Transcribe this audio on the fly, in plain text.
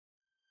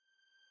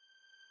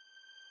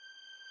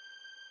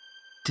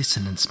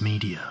Dissonance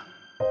Media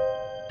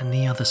and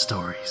the Other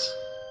Stories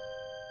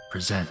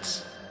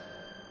presents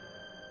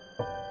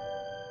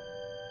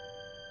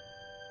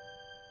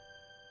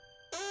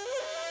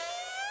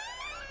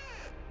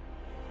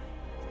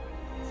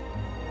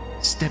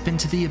Step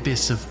into the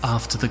abyss of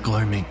After the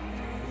Gloaming,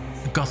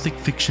 a gothic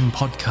fiction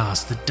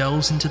podcast that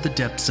delves into the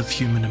depths of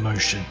human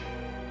emotion.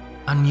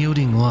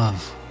 Unyielding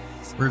love,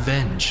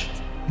 revenge,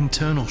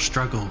 internal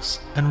struggles,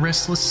 and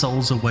restless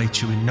souls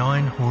await you in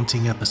 9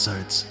 haunting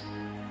episodes,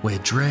 where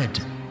dread,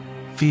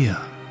 fear,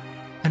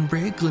 and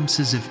rare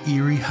glimpses of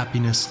eerie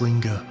happiness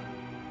linger.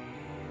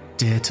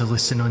 Dare to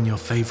listen on your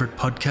favourite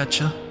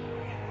podcatcher?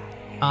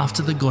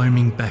 After the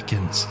Gloaming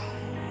beckons.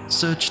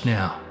 Search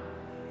now,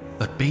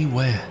 but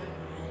beware.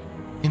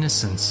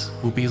 Innocence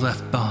will be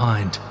left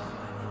behind.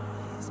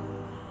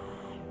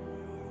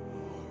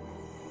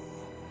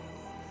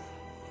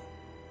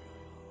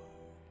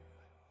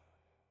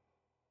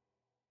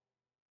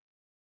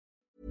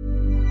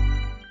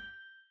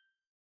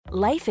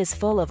 Life is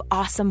full of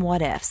awesome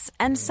what-ifs,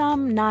 and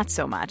some not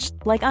so much,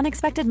 like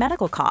unexpected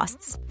medical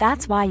costs.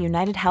 That's why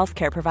United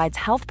Healthcare provides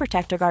Health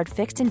Protector Guard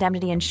fixed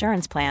indemnity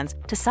insurance plans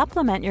to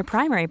supplement your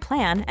primary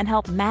plan and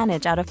help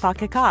manage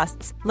out-of-pocket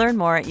costs. Learn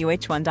more at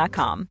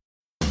uh1.com.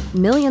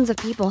 Millions of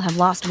people have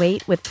lost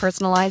weight with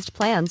personalized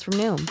plans from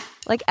Noom.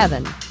 Like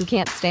Evan, who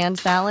can't stand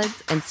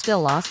salads and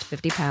still lost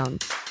 50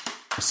 pounds.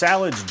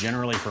 Salads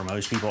generally for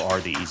most people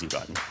are the easy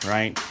button,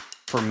 right?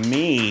 For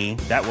me,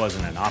 that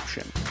wasn't an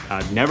option.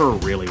 I never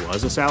really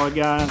was a salad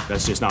guy.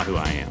 That's just not who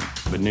I am.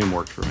 But Noom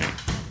worked for me.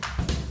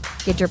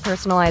 Get your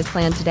personalized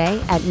plan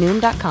today at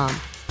Noom.com.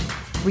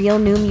 Real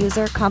Noom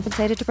user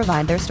compensated to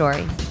provide their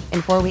story.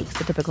 In 4 weeks,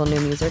 the typical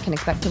Noom user can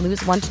expect to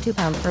lose 1 to 2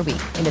 pounds per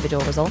week.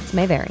 Individual results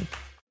may vary.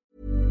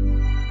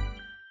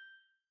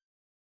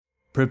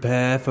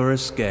 Prepare for a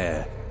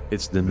scare.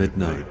 It's the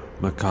Midnight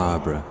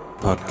Macabre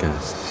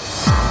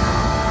podcast.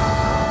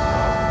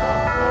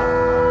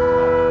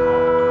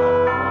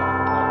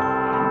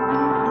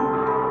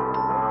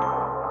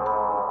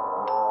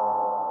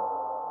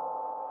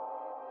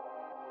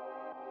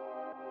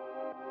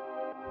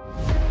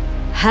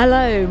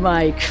 Hello,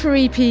 my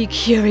creepy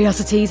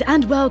curiosities,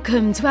 and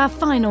welcome to our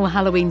final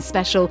Halloween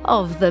special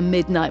of the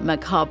Midnight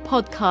Macabre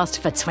podcast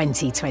for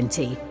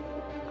 2020.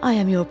 I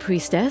am your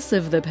priestess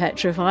of the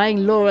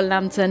petrifying, Laura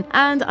Lambton,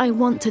 and I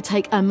want to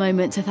take a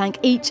moment to thank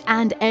each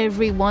and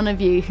every one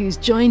of you who's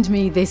joined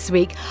me this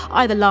week,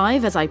 either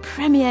live as I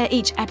premiere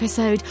each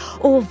episode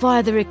or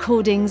via the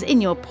recordings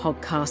in your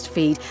podcast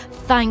feed.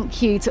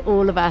 Thank you to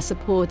all of our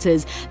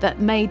supporters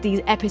that made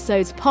these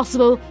episodes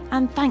possible,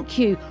 and thank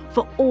you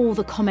for all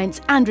the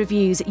comments and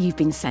reviews that you've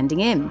been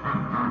sending in.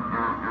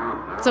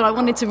 So I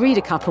wanted to read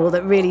a couple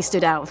that really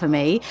stood out for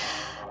me.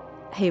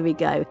 Here we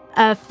go.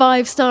 A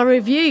 5-star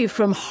review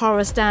from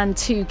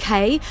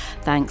HorrorStan2K.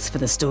 Thanks for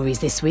the stories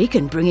this week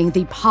and bringing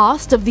the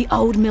past of the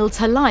old mill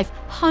to life.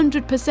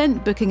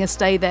 100% booking a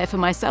stay there for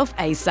myself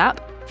ASAP.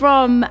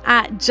 From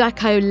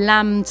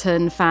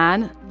 @JackoLambton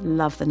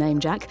love the name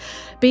Jack.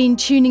 Been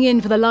tuning in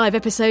for the live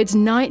episodes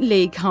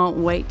nightly. Can't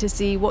wait to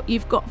see what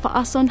you've got for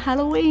us on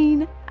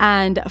Halloween.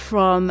 And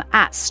from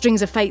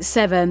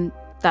 @StringsOfFate7.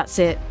 That's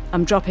it.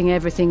 I'm dropping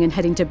everything and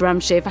heading to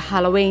Bramshire for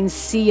Halloween.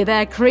 See you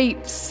there,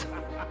 creeps.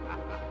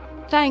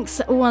 Thanks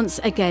once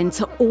again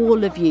to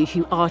all of you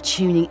who are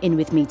tuning in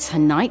with me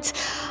tonight.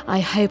 I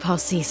hope I'll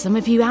see some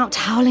of you out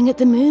howling at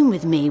the moon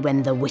with me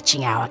when the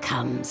witching hour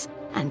comes.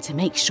 And to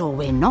make sure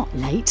we're not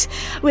late,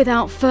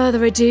 without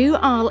further ado,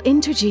 I'll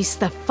introduce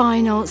the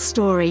final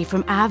story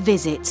from our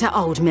visit to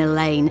Old Mill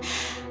Lane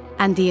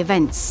and the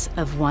events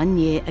of 1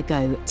 year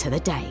ago to the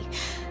day,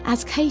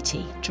 as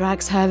Katie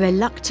drags her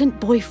reluctant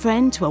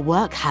boyfriend to a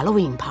work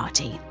Halloween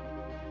party.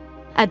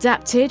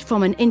 Adapted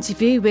from an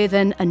interview with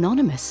an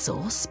anonymous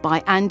source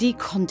by Andy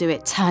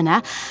Conduit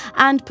Turner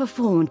and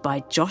performed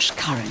by Josh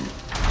Curran.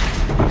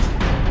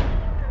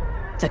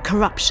 The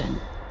Corruption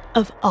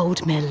of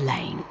Old Mill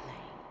Lane.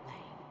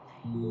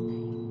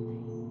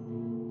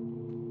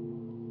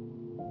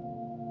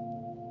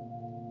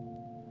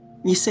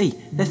 You see,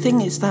 the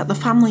thing is that the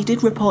family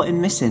did report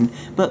him missing,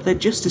 but they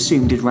just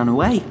assumed he'd run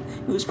away.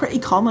 It was pretty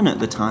common at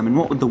the time, and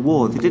what with the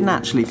war, they didn't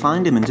actually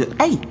find him until...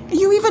 Hey, are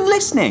you even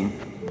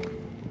listening?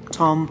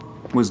 Tom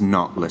was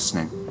not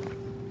listening.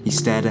 He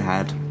stared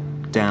ahead,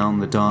 down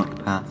the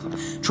dark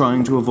path,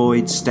 trying to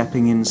avoid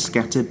stepping in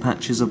scattered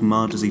patches of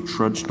mud as he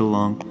trudged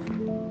along.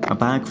 A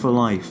bag for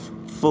life,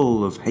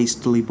 full of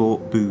hastily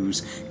bought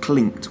booze,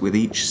 clinked with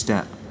each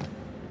step.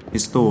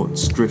 His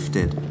thoughts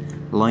drifted,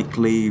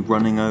 lightly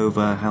running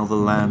over how the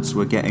lads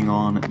were getting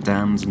on at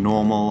Dan's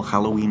normal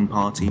Halloween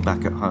party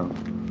back at home.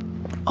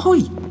 Oi,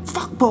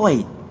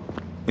 fuckboy!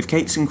 If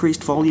Kate's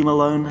increased volume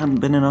alone hadn't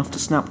been enough to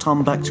snap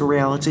Tom back to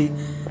reality,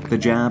 the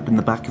jab in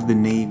the back of the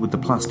knee with the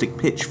plastic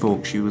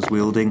pitchfork she was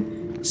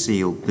wielding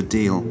sealed the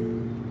deal.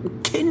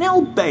 "Fucking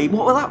hell, babe,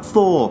 what were that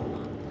for?"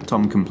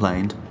 Tom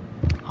complained,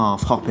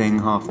 half hopping,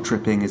 half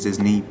tripping as his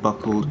knee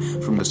buckled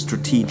from the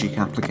strategic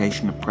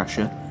application of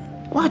pressure.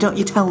 "Why don't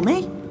you tell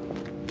me?"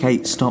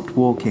 Kate stopped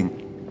walking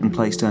and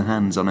placed her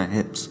hands on her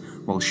hips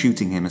while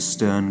shooting him a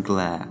stern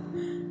glare.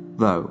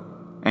 though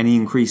any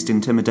increased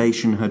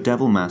intimidation her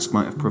devil mask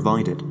might have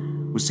provided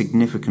was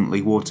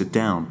significantly watered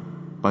down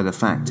by the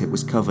fact it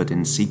was covered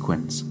in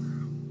sequins.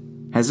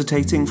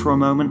 Hesitating for a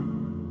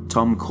moment,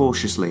 Tom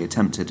cautiously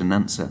attempted an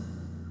answer.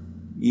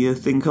 "You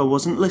think I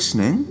wasn't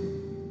listening?"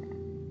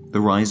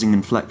 The rising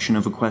inflection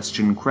of a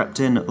question crept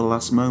in at the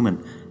last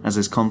moment as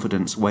his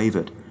confidence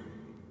wavered.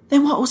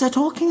 "Then what was I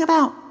talking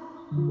about?"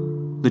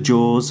 The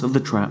jaws of the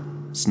trap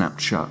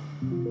snapped shut.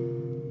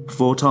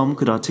 Before Tom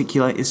could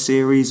articulate a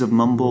series of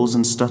mumbles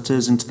and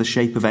stutters into the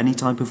shape of any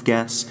type of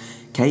guess,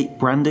 Kate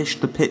brandished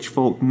the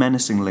pitchfork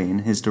menacingly in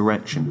his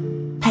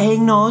direction.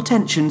 "Paying no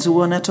attention to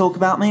when I talk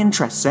about my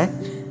interests, eh?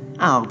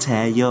 I'll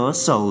tear your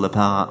soul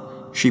apart,"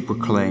 she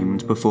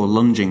proclaimed before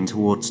lunging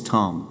towards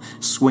Tom,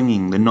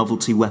 swinging the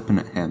novelty weapon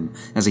at him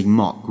as he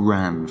mock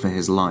ran for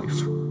his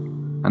life.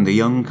 And the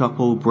young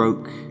couple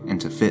broke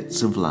into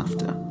fits of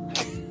laughter.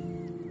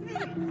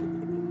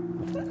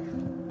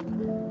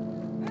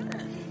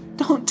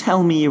 "Don't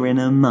tell me you're in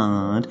a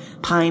mud,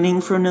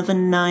 pining for another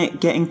night,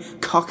 getting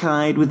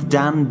cockeyed with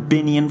Dan,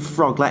 Binny and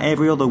Frog like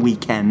every other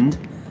weekend,"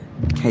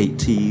 Kate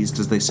teased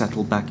as they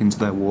settled back into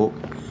their walk.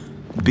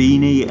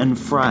 "Beanie and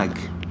Frag,"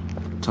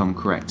 Tom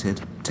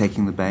corrected,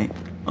 taking the bait.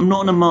 "I'm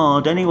not in a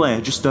mod anyway,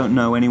 I just don't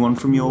know anyone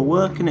from your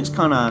work and it's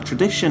kinda our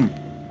tradition.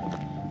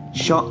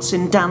 Shots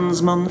in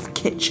Dan's mum's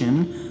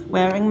kitchen,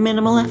 wearing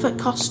minimal effort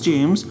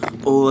costumes.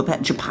 Oh, I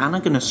bet Japan are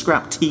gonna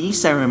scrap tea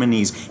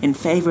ceremonies in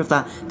favour of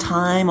that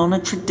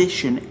time-honoured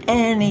tradition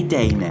any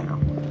day now."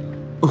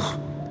 Oof.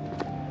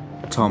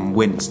 Tom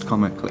winced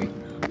comically.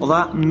 Well,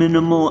 that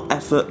minimal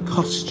effort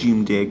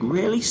costume dig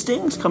really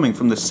stings coming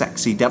from the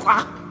sexy devil.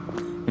 Ah!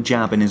 A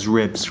jab in his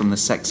ribs from the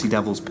sexy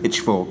devil's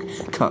pitchfork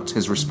cut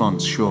his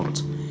response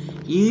short.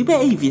 "You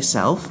behave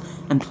yourself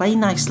and play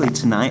nicely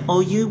tonight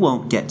or you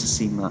won't get to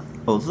see my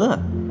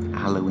other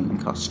Halloween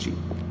costume."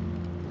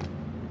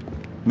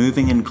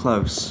 Moving in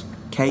close,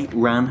 Kate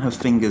ran her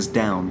fingers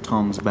down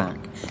Tom's back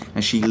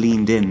as she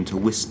leaned in to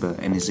whisper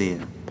in his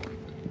ear.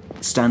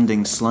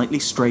 Standing slightly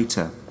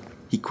straighter,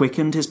 he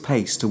quickened his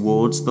pace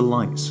towards the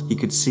lights he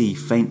could see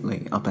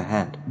faintly up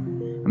ahead,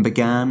 and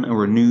began a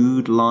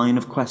renewed line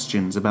of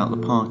questions about the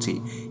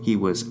party he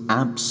was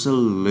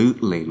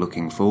absolutely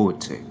looking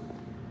forward to.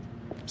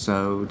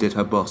 So, did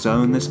her boss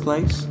own this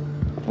place?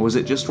 Or was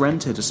it just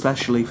rented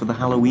especially for the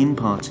Halloween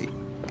party?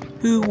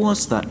 Who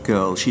was that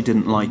girl she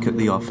didn't like at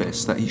the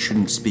office that he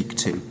shouldn't speak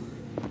to?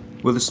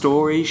 Were the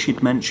stories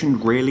she'd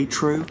mentioned really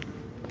true?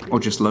 Or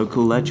just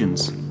local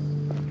legends?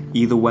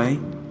 Either way,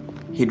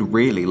 he'd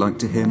really like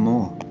to hear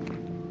more.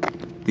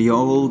 The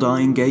old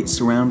iron gate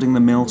surrounding the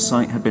mill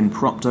site had been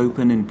propped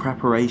open in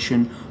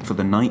preparation for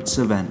the night's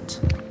event.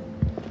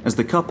 As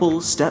the couple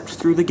stepped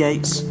through the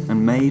gates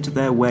and made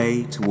their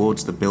way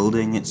towards the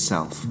building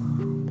itself,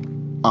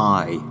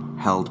 I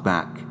held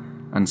back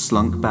and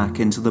slunk back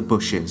into the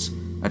bushes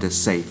at a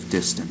safe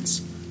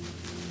distance.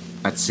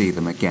 I'd see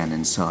them again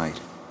inside.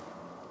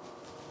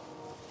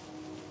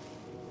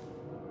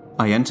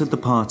 I entered the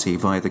party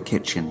via the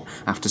kitchen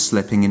after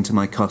slipping into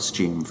my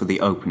costume for the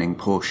opening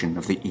portion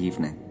of the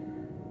evening.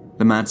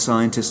 The mad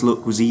scientist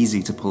look was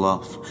easy to pull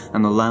off,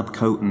 and the lab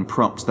coat and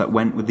props that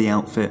went with the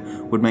outfit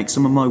would make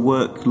some of my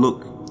work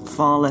look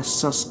far less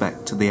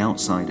suspect to the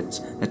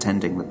outsiders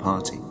attending the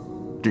party.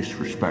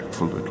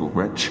 "Disrespectful little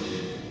wretch,"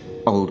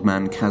 Old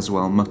man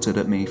Caswell muttered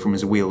at me from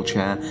his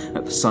wheelchair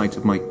at the sight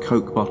of my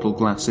Coke bottle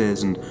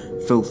glasses and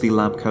filthy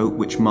lab coat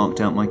which marked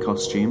out my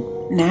costume.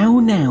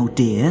 Now,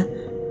 dear,"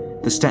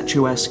 the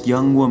statuesque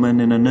young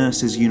woman in a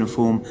nurse's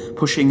uniform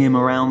pushing him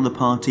around the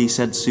party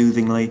said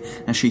soothingly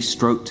as she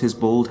stroked his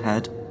bald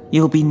head.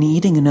 "You'll be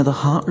needing another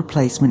heart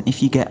replacement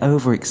if you get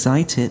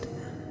overexcited.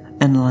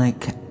 And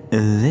like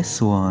this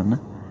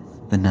one,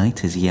 the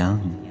night is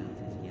young."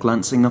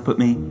 Glancing up at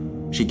me,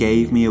 she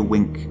gave me a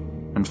wink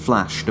and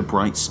flashed a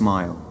bright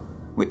smile,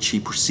 which she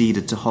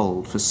proceeded to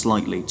hold for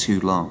slightly too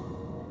long.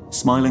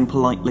 Smiling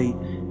politely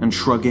and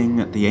shrugging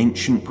at the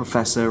ancient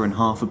professor in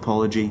half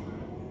apology,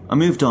 I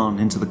moved on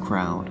into the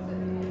crowd.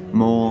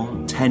 More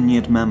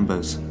tenured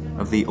members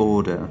of the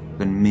order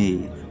than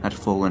me had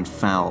fallen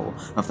foul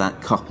of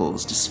that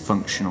couple's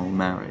dysfunctional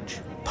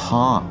marriage.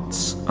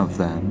 Parts of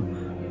them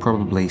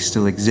probably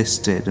still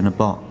existed in a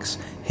box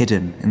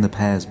hidden in the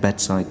pair's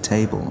bedside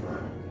table.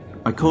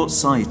 I caught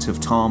sight of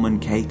Tom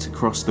and Kate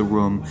across the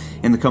room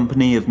in the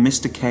company of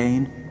Mr.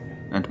 Kane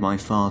and my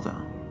father.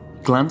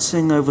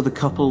 Glancing over the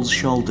couple's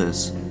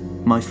shoulders,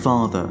 my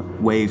father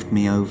waved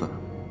me over.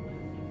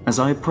 As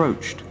I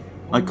approached,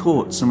 I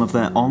caught some of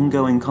their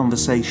ongoing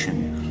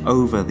conversation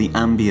over the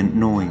ambient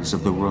noise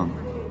of the room.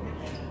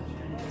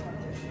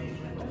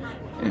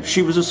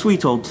 "She was a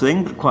sweet old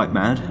thing, but quite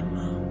mad.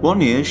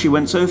 One year she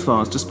went so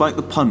far as to spike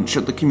the punch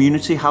at the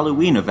community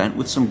Halloween event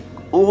with some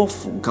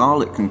awful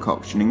garlic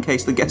concoction in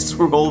case the guests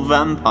were all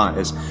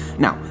vampires.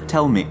 Now,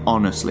 tell me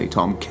honestly,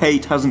 Tom,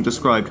 Kate hasn't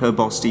described her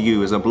boss to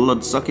you as a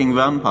blood-sucking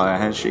vampire,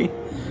 has she?"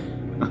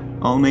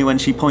 "Only when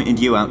she pointed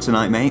you out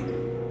tonight, mate."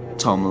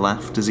 Tom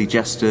laughed as he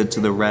gestured to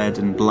the red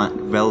and black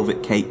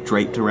velvet cape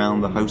draped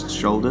around the host's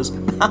shoulders.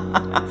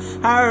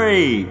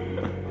 "Harry!"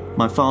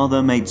 My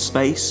father made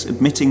space,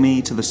 admitting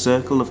me to the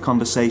circle of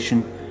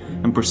conversation,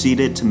 and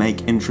proceeded to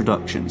make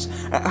introductions.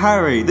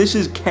 Harry, this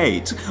is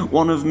Kate,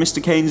 one of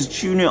Mr. Kane's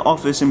junior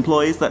office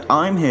employees that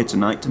I'm here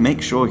tonight to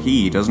make sure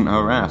he doesn't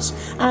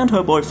harass, and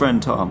her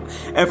boyfriend Tom.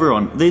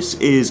 Everyone, this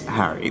is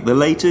Harry, the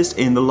latest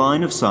in the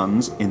line of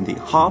sons in the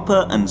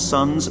Harper &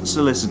 Sons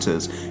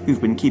solicitors,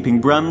 who've been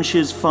keeping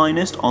Bramshire's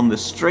finest on the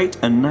straight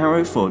and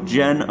narrow for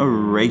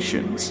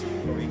generations.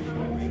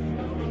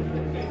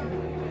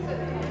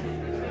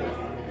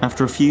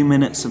 After a few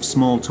minutes of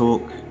small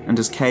talk, and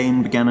as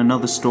Kane began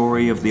another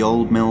story of the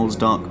old mill's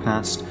dark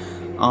past,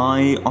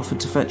 I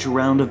offered to fetch a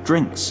round of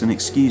drinks and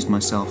excused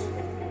myself.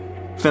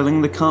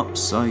 Filling the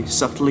cups, I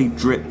subtly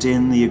dripped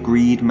in the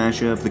agreed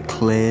measure of the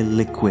clear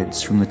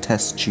liquids from the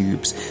test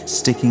tubes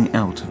sticking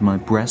out of my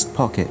breast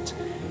pocket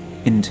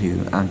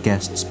into our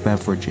guests'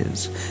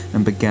 beverages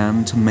and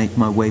began to make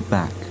my way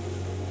back,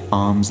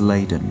 arms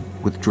laden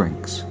with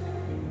drinks.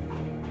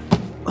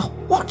 Oh,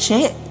 watch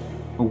it!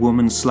 A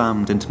woman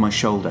slammed into my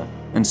shoulder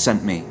and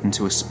sent me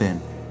into a spin,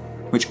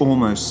 which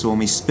almost saw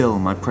me spill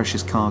my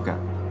precious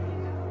cargo.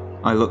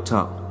 I looked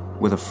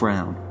up with a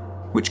frown,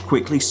 which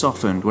quickly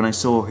softened when I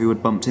saw who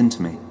had bumped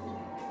into me.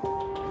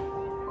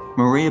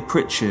 Maria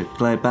Pritchard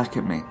glared back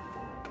at me,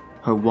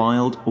 her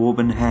wild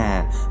auburn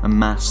hair a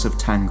mass of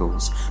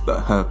tangles,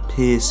 but her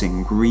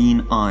piercing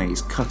green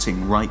eyes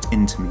cutting right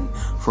into me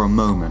for a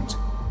moment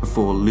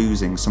before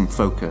losing some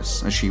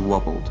focus as she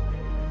wobbled.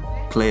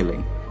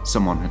 Clearly,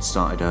 someone had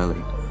started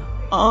early.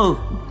 Oh,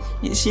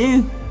 it's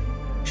you,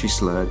 she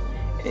slurred.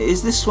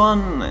 Is this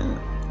one...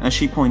 As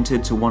she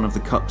pointed to one of the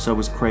cups I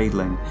was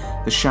cradling,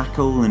 the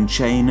shackle and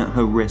chain at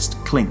her wrist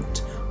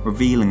clinked,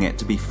 revealing it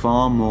to be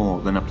far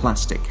more than a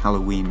plastic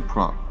Halloween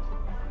prop.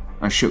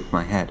 I shook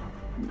my head.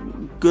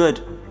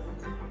 Good.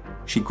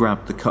 She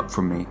grabbed the cup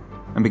from me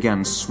and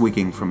began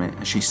swigging from it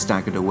as she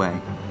staggered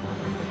away.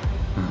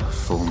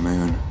 Full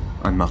moon,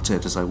 I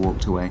muttered as I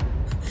walked away.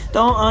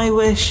 Don't I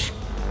wish...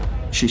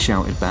 She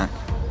shouted back.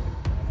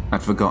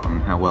 I'd forgotten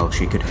how well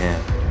she could hear.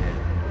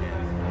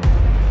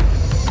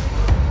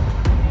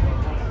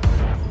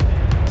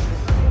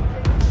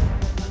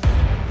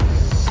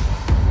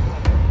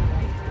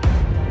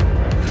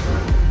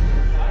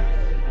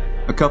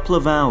 A couple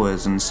of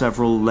hours and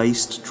several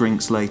laced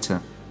drinks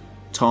later,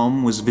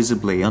 Tom was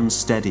visibly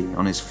unsteady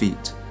on his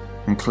feet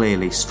and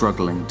clearly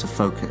struggling to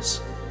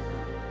focus.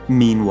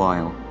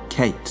 Meanwhile,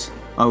 Kate,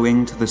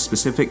 owing to the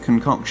specific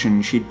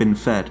concoction she'd been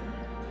fed,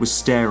 was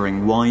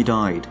staring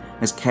wide-eyed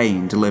as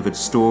Kane delivered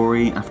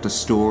story after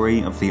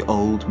story of the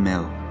old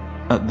mill.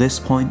 At this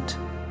point,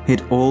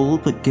 he'd all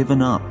but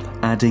given up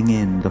adding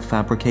in the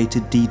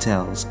fabricated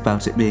details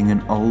about it being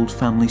an old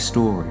family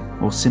story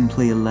or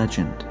simply a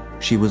legend.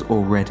 She was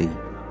already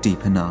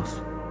deep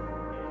enough.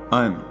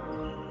 I'm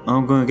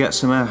gonna get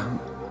some air,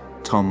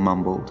 Tom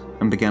mumbled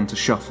and began to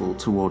shuffle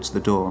towards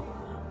the door.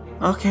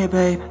 Okay,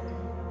 babe.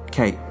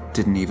 Kate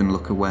didn't even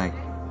look away.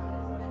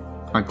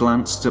 I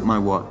glanced at my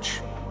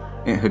watch.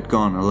 It had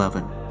gone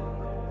 11.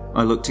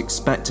 I looked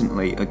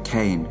expectantly at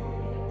Kane,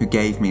 who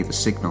gave me the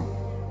signal.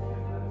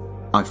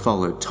 I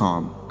followed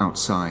Tom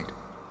outside.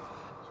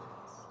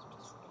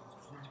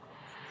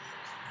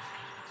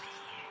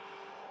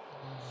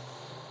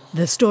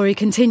 The story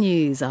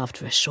continues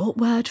after a short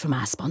word from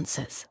our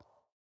sponsors.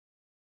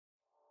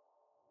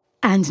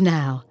 And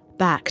now,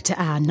 back to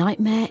our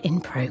nightmare in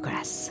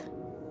progress.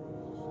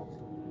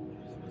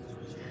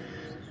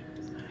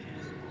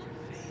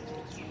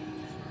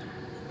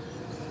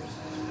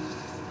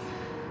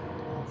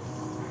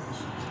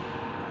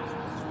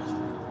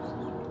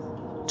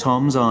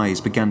 Tom's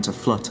eyes began to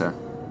flutter,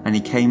 and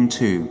he came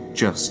to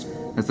just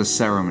as the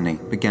ceremony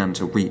began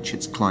to reach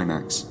its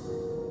climax.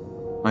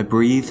 I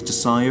breathed a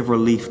sigh of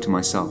relief to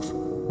myself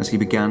as he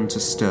began to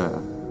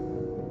stir.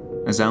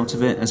 As out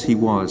of it as he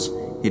was,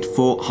 he'd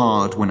fought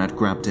hard when I'd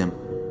grabbed him,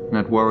 and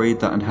I'd worried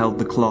that I'd held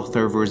the cloth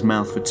over his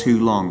mouth for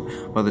too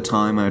long by the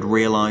time I had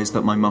realised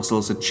that my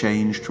muscles had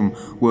changed from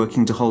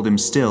working to hold him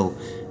still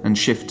and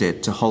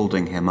shifted to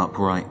holding him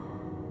upright.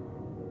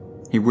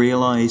 He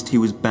realised he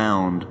was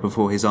bound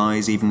before his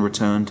eyes even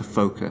returned to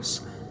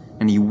focus,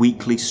 and he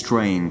weakly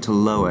strained to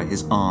lower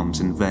his arms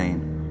in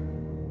vain.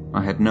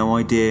 I had no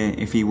idea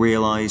if he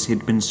realised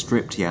he'd been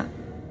stripped yet.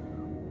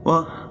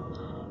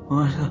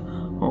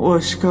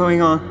 What's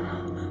going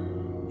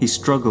on? He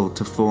struggled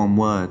to form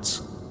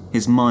words,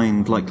 his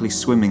mind likely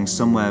swimming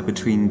somewhere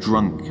between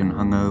drunk and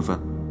hungover.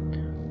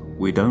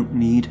 We don't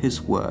need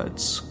his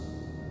words.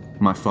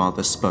 My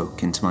father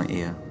spoke into my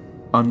ear.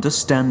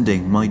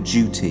 Understanding my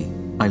duty,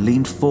 I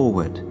leaned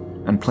forward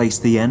and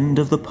placed the end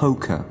of the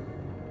poker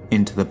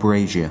into the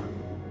brazier.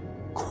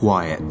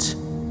 Quiet,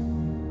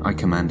 I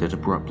commanded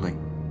abruptly.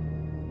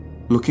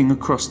 Looking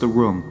across the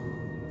room,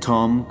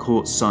 Tom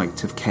caught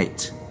sight of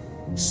Kate,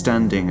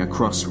 standing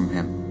across from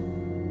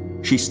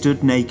him. She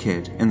stood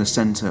naked in the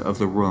centre of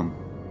the room.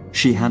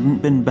 She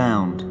hadn't been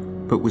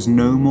bound, but was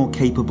no more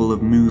capable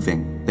of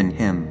moving than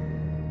him.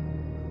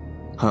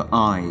 Her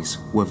eyes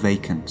were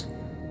vacant.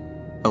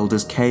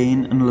 Elders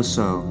Kane and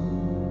Lasso,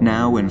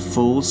 now in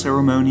full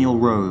ceremonial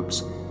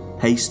robes,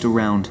 paced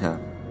around her,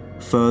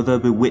 further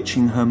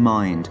bewitching her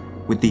mind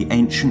with the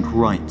ancient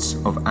rites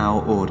of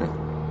our order.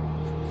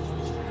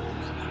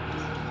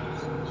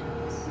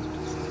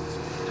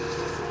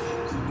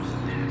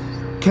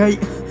 Kate,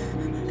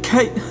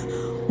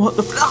 what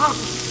the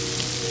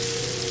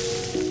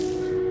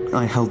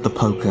I held the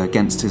poker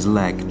against his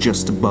leg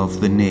just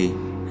above the knee.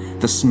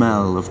 The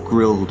smell of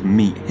grilled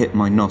meat hit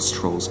my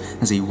nostrils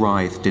as he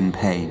writhed in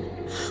pain.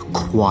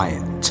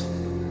 Quiet,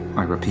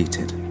 I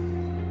repeated.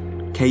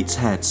 Kate's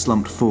head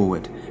slumped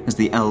forward as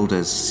the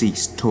elders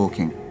ceased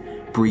talking,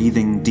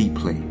 breathing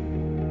deeply.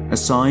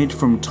 Aside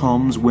from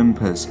Tom's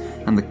whimpers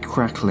and the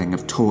crackling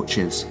of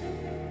torches,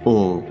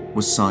 all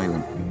was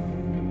silent.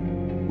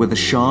 With a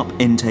sharp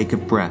intake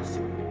of breath,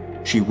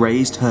 she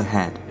raised her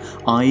head,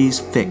 eyes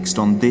fixed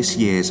on this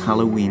year's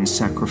Halloween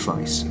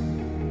sacrifice.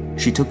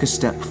 She took a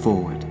step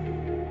forward.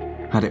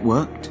 Had it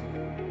worked?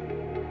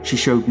 She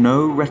showed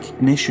no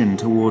recognition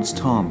towards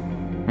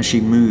Tom as she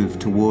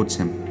moved towards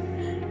him.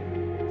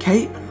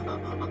 Kate?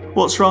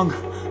 What's wrong?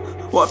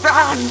 What?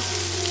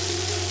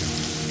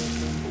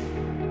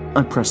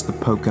 I pressed the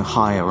poker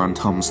higher on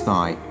Tom's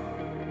thigh.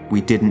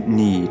 We didn't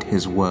need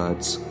his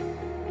words.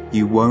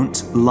 You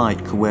won't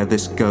like where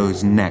this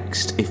goes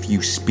next if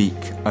you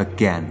speak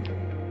again,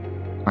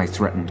 I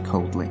threatened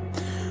coldly.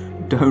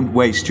 Don't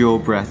waste your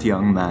breath,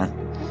 young man.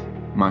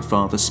 My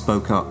father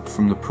spoke up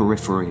from the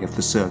periphery of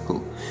the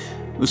circle.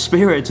 The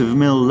spirit of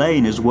Mill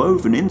Lane is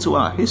woven into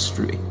our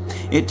history.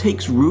 It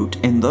takes root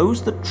in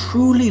those that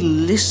truly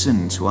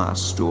listen to our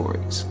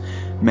stories.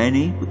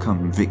 Many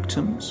become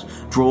victims,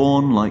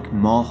 drawn like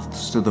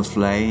moths to the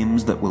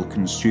flames that will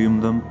consume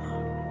them.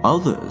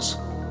 Others,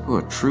 who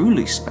are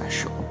truly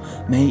special,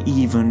 may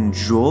even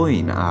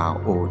join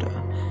our order.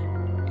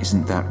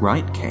 Isn't that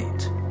right,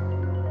 Kate?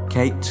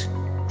 Kate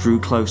drew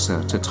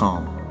closer to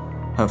Tom,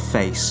 her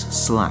face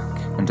slack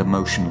and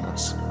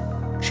emotionless.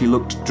 She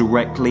looked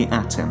directly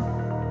at him,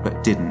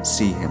 but didn't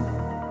see him.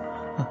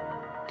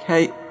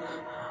 Kate,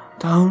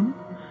 don't,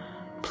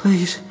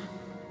 please.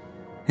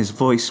 His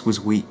voice was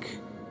weak,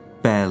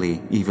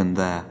 barely even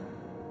there.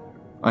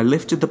 I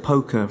lifted the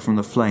poker from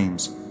the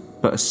flames,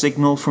 but a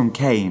signal from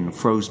Kane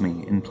froze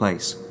me in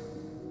place.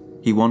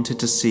 He wanted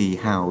to see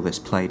how this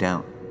played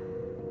out.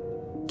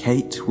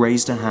 Kate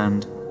raised a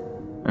hand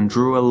and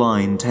drew a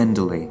line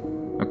tenderly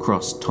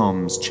across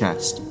Tom's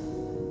chest.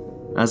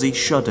 As he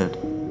shuddered,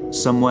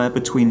 somewhere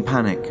between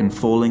panic and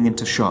falling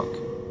into shock,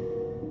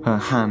 her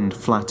hand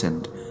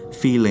flattened,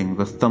 feeling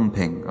the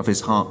thumping of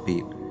his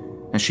heartbeat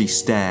as she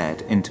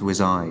stared into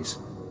his eyes.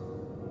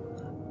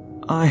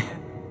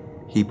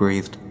 He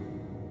breathed.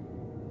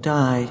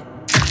 Die.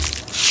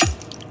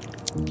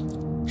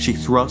 She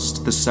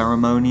thrust the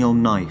ceremonial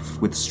knife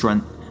with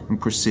strength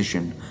and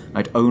precision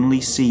I'd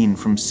only seen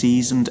from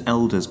seasoned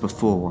elders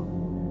before,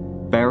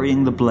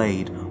 burying the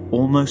blade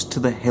almost to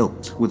the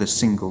hilt with a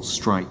single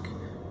strike.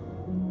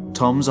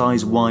 Tom's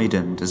eyes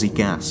widened as he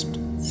gasped.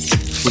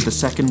 With the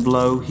second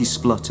blow, he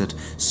spluttered,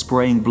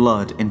 spraying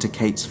blood into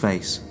Kate's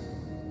face.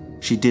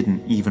 She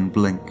didn't even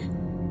blink.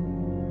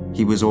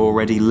 He was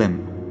already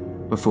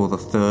limp before the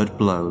third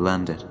blow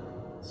landed.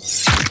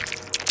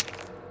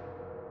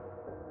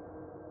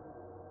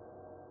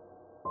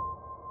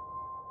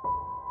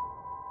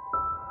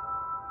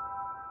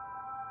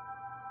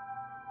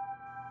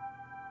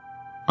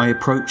 I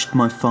approached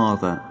my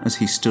father as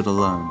he stood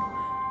alone.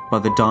 By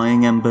the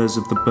dying embers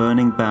of the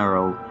burning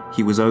barrel,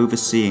 he was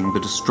overseeing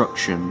the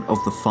destruction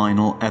of the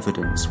final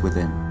evidence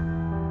within.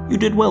 You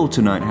did well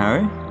tonight,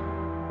 Harry,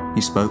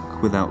 he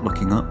spoke without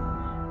looking up.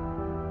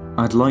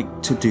 I'd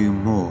like to do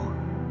more.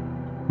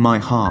 My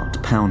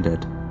heart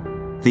pounded.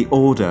 The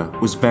order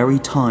was very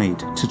tied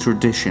to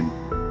tradition,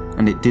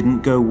 and it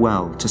didn't go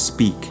well to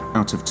speak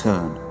out of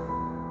turn.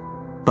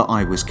 But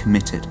I was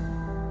committed.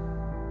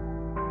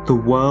 The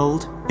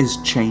world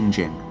is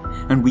changing,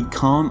 and we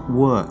can't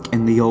work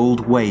in the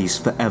old ways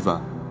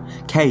forever.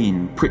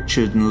 Kane,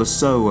 Pritchard and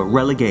Lasso are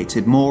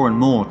relegated more and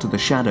more to the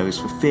shadows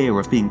for fear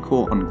of being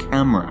caught on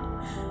camera.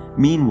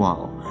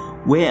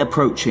 Meanwhile, we're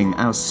approaching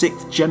our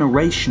 6th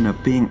generation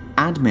of being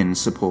admin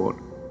support.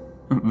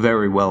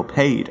 Very well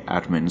paid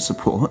admin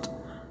support,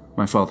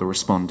 my father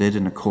responded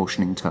in a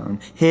cautioning tone.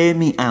 Hear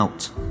me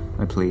out,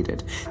 I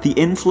pleaded. The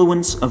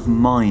influence of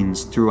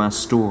minds through our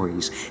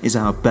stories is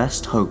our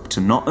best hope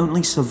to not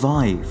only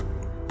survive,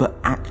 but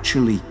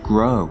actually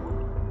grow.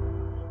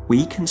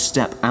 We can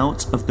step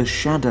out of the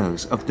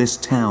shadows of this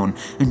town,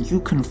 and you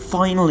can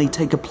finally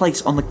take a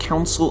place on the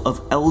Council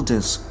of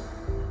Elders.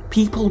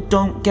 People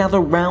don't gather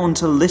round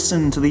to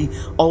listen to the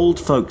old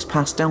folks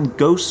pass down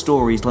ghost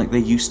stories like they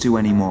used to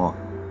anymore.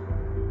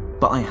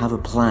 But I have a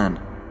plan.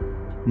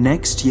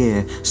 Next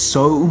year,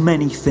 so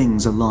many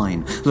things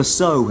align.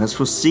 Lasso has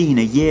foreseen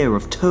a year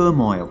of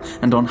turmoil,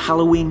 and on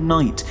Halloween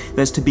night,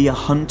 there's to be a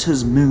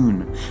hunter's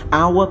moon.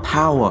 Our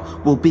power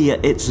will be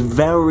at its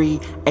very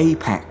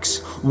apex.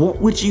 What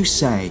would you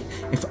say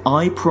if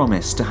I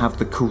promised to have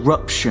the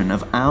corruption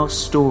of our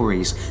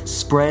stories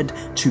spread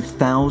to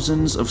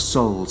thousands of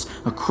souls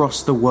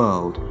across the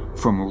world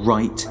from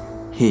right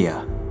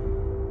here?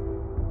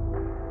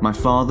 My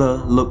father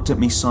looked at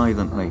me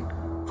silently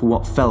for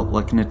what felt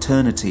like an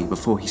eternity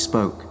before he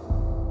spoke.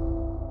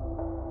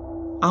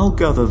 I'll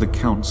gather the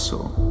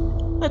council.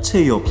 Let's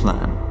hear your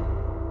plan.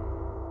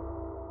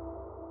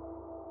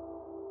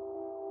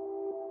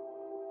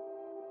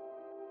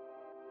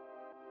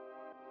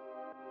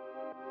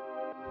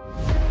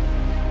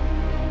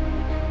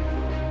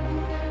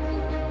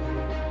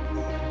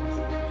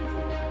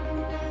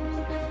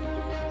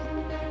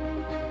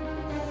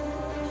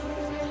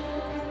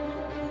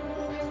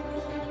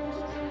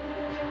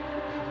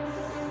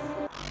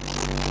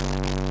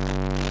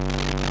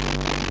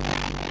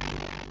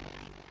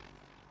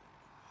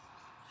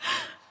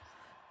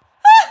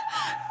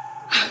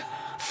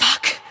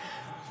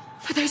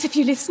 For those of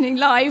you listening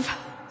live,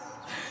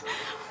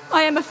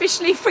 I am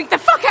officially freaked the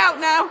fuck out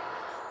now.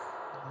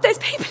 There's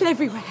people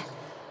everywhere.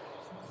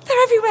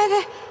 They're everywhere.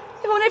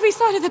 They're on every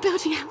side of the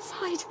building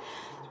outside.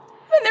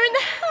 And they're in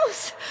the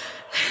house.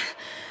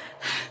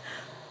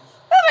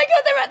 Oh my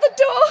God, they're at the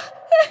door.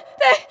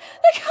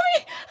 They're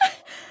coming.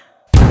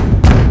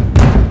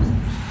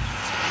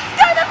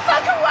 Go the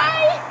fuck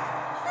away!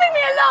 Leave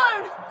me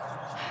alone!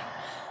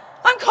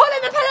 I'm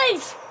calling the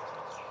police!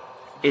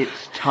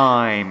 It's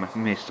time,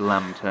 Miss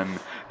Lambton.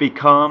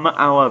 Become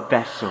our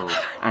vessel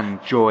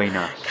and join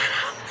us.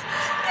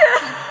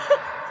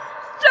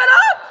 Shut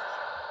up!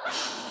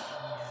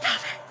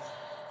 Stop it!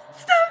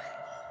 Stop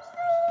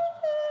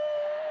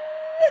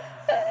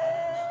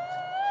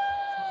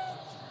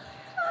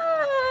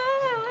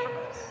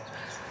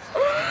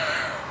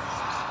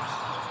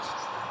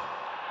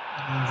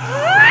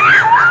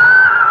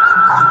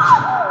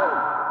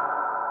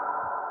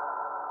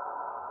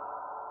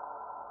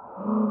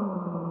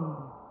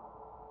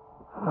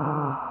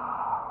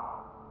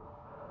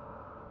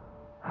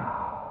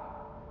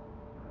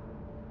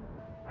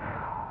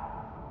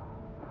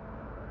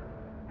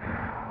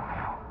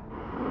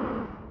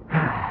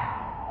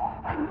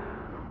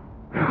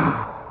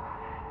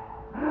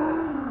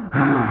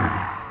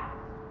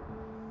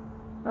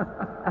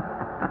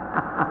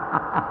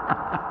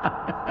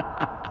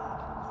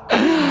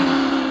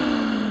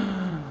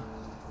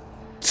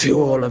To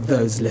all of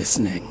those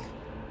listening,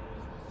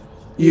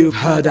 you've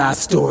heard our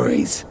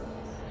stories.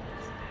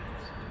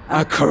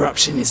 Our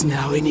corruption is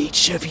now in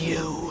each of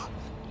you.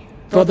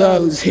 For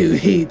those who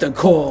heed the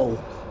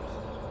call,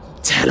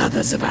 tell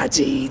others of our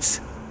deeds.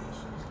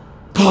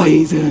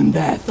 Poison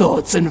their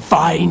thoughts and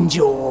find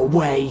your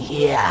way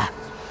here.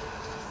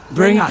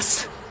 Bring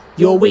us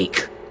your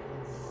week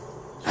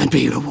and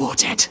be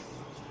rewarded.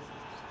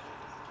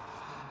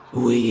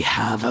 We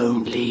have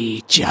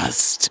only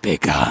just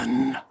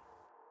begun.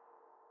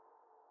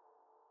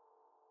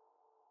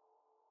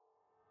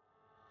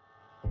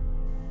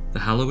 The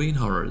Halloween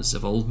Horrors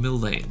of Old Mill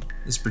Lane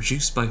is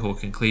produced by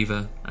Hawk and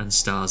Cleaver and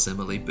stars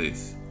Emily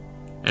Booth.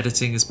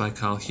 Editing is by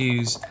Carl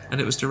Hughes,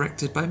 and it was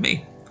directed by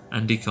me,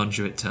 Andy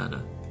Conduit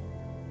Turner.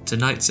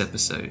 Tonight's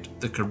episode,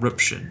 The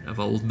Corruption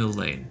of Old Mill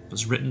Lane,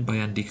 was written by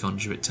Andy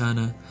Conduit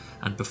Turner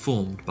and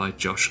performed by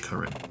Josh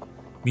Curran.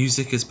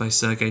 Music is by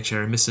Sergei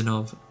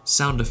Cheremisinov,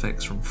 sound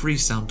effects from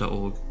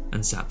freesound.org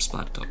and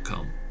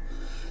zapsplat.com.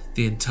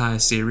 The entire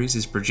series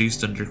is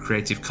produced under a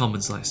Creative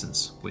Commons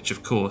license, which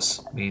of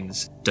course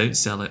means don't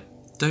sell it,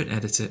 don't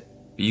edit it,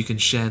 but you can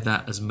share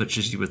that as much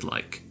as you would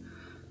like.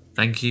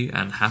 Thank you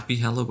and happy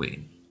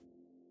Halloween.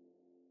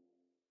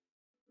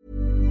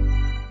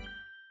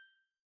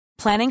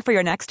 Planning for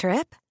your next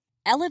trip?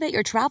 Elevate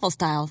your travel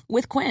style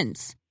with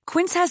Quince.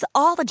 Quince has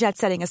all the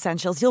jet-setting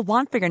essentials you'll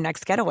want for your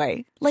next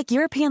getaway, like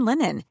European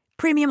linen,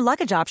 premium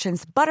luggage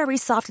options, buttery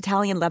soft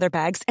Italian leather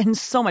bags, and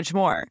so much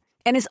more.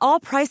 And is all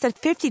priced at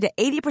 50 to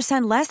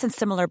 80% less than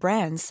similar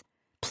brands.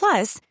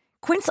 Plus,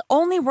 Quince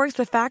only works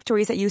with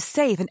factories that use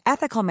safe and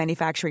ethical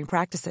manufacturing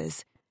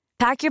practices.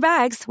 Pack your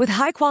bags with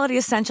high-quality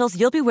essentials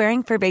you'll be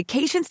wearing for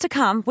vacations to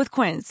come with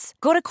Quince.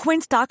 Go to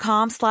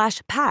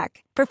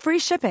quince.com/pack for free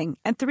shipping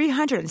and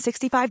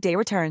 365-day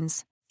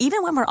returns.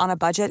 Even when we're on a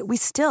budget, we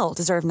still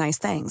deserve nice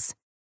things.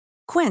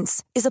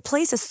 Quince is a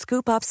place to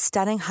scoop up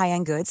stunning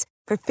high-end goods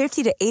for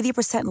 50 to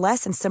 80%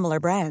 less than similar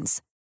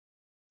brands.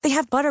 They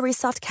have buttery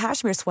soft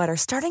cashmere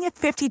sweaters starting at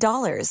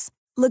 $50,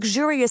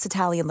 luxurious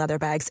Italian leather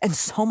bags, and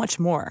so much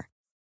more.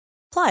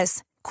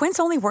 Plus, Quince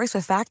only works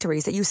with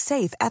factories that use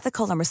safe,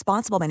 ethical, and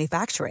responsible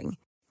manufacturing.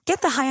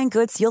 Get the high-end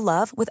goods you'll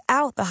love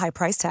without the high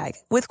price tag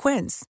with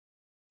Quince.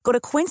 Go to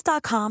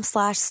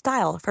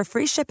quince.com/style for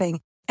free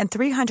shipping and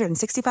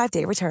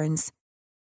 365-day returns.